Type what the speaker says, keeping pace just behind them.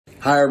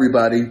Hi,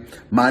 everybody.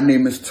 My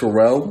name is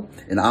Terrell,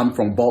 and I'm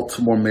from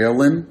Baltimore,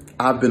 Maryland.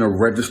 I've been a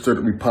registered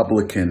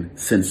Republican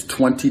since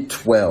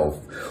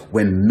 2012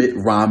 when Mitt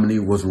Romney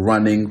was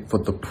running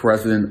for the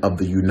President of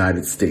the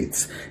United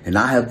States, and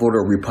I have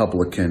voted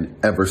Republican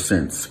ever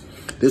since.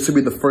 This will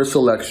be the first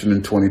election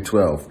in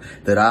 2012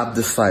 that I've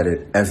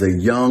decided as a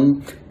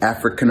young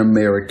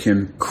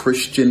African-American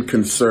Christian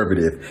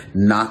conservative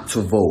not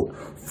to vote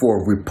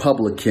for a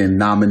Republican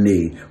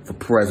nominee for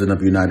President of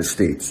the United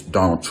States,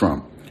 Donald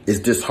Trump. It's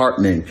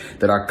disheartening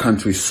that our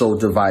country is so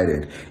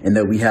divided and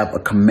that we have a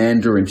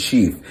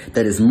commander-in-chief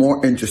that is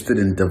more interested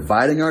in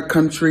dividing our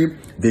country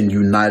than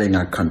uniting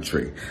our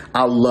country.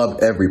 I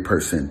love every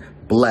person,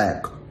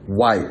 black,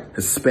 white,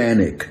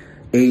 Hispanic,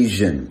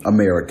 Asian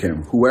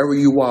American, whoever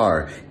you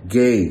are,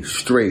 gay,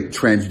 straight,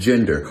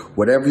 transgender,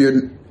 whatever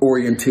your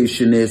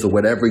orientation is or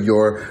whatever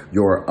your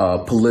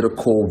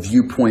political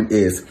viewpoint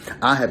is,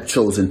 I have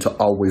chosen to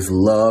always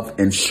love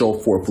and show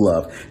forth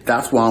love.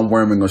 That's why I'm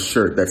wearing a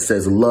shirt that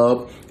says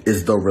love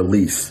is the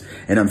release.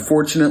 And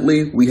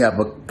unfortunately, we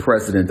have a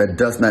president that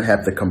does not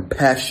have the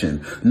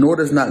compassion, nor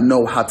does not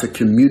know how to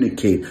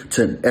communicate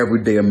to an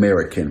everyday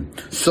American.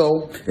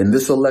 So in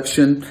this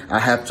election, I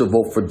have to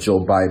vote for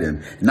Joe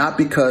Biden, not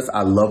because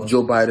I love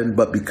Joe Biden,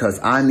 but because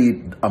I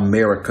need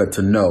America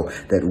to know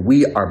that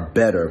we are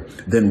better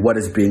than what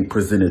is being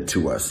presented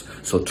to us.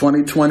 So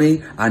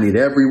 2020, I need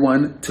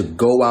everyone to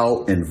go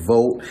out and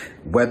vote,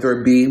 whether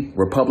it be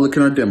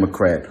Republican or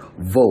Democrat,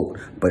 vote.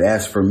 But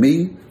as for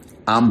me,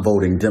 I'm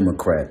voting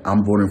Democrat.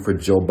 I'm voting for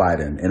Joe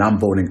Biden, and I'm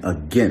voting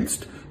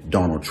against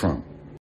Donald Trump.